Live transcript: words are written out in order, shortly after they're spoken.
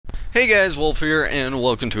Hey guys, Wolf here, and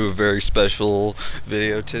welcome to a very special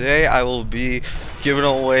video. Today I will be giving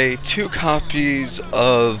away 2 copies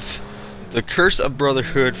of The Curse of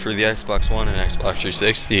Brotherhood for the Xbox One and Xbox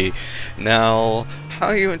 360. Now,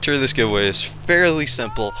 how you enter this giveaway is fairly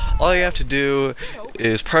simple. All you have to do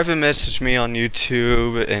is private message me on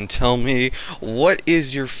YouTube and tell me what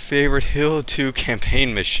is your favorite Halo 2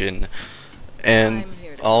 campaign mission. And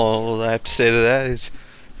all I have to say to that is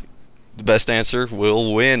the best answer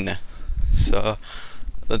will win. So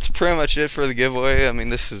that's pretty much it for the giveaway. I mean,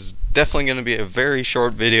 this is definitely going to be a very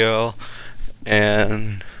short video,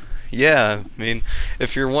 and yeah, I mean,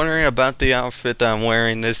 if you're wondering about the outfit that I'm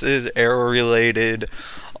wearing, this is Arrow related.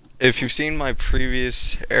 If you've seen my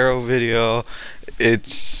previous Arrow video,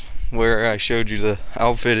 it's where I showed you the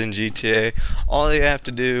outfit in GTA. All you have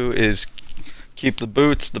to do is keep the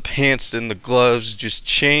boots, the pants, and the gloves. Just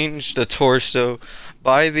change the torso,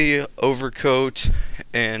 buy the overcoat,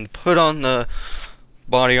 and put on the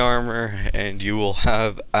body armor, and you will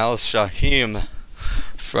have Al-Shahim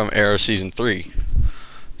from Arrow Season 3.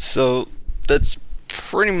 So that's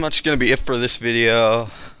pretty much going to be it for this video.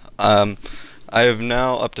 I have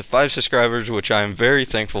now up to 5 subscribers, which I'm very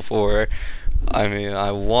thankful for. I mean,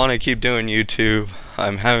 I want to keep doing YouTube.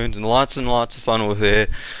 I'm having lots and lots of fun with it.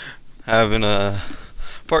 Having a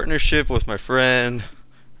partnership with my friend,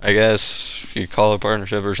 I guess you call it a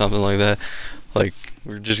partnership or something like that. Like,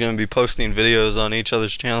 we're just going to be posting videos on each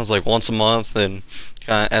other's channels like once a month, and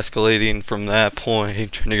kind of escalating from that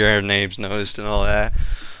point, trying to get our names noticed and all that.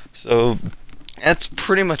 So that's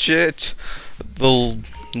pretty much it. The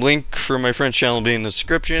link for my friend's channel will be in the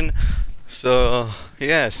description. So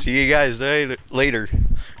yeah, see you guys later.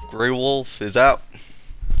 Grey Wolf is out.